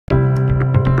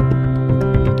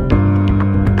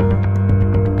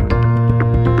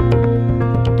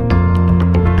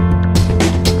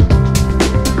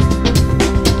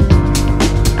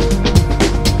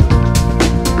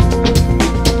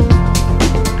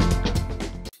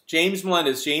James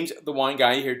Melendez, James the wine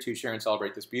guy, here to share and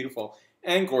celebrate this beautiful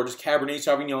and gorgeous Cabernet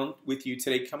Sauvignon with you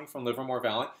today, coming from Livermore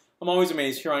Valley. I'm always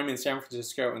amazed. Here I am in San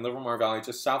Francisco in Livermore Valley,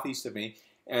 just southeast of me,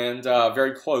 and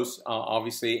very close,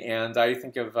 obviously. And I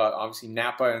think of, obviously,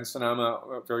 Napa and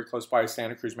Sonoma, very close by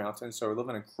Santa Cruz Mountains. So we live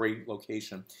in a great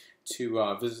location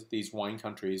to visit these wine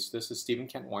countries. This is Stephen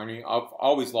Kent Winery. I've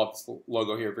always loved this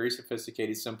logo here. Very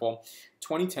sophisticated, simple,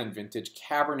 2010 vintage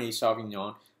Cabernet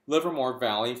Sauvignon, Livermore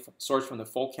Valley, sourced from the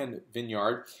Volkendt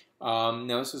Vineyard.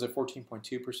 Now this is a 14.2%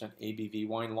 ABV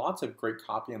wine. Lots of great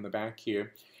copy on the back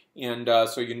here. And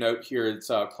so you note here it's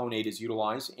clonate is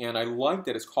utilized. And I like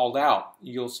that it's called out.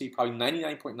 You'll see probably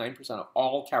 99.9% of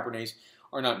all Cabernets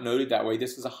are not noted that way.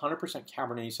 This is 100%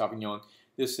 Cabernet Sauvignon.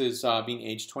 This is being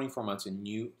aged 24 months in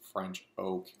new French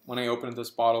oak. When I opened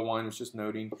this bottle of wine, I was just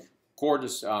noting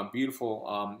gorgeous,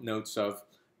 beautiful notes of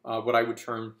what I would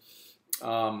term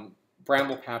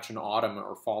bramble patch in autumn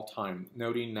or fall time,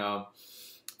 noting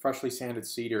freshly sanded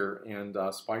cedar and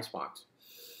spice box.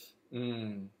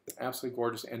 Absolutely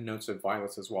gorgeous, and notes of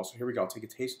violets as well. So here we go. I'll take a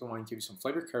taste of the wine, give you some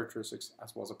flavor characteristics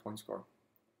as well as a point score.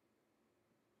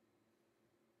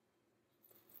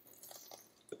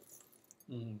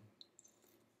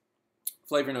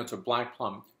 Flavor notes of black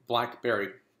plum, blackberry,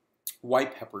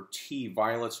 white pepper, tea,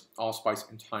 violets, allspice,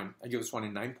 and thyme. I give this one a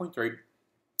 9.3 out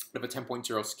of a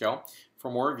 10.0 scale. For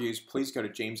more reviews, please go to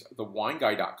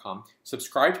jamesthewineguy.com.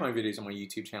 Subscribe to my videos on my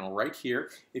YouTube channel right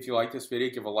here. If you like this video,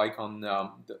 give a like on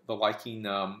the liking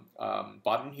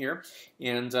button here.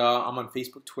 And I'm on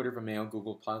Facebook, Twitter, Vimeo,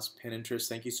 Google+, Pinterest.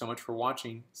 Thank you so much for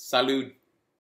watching. Salud!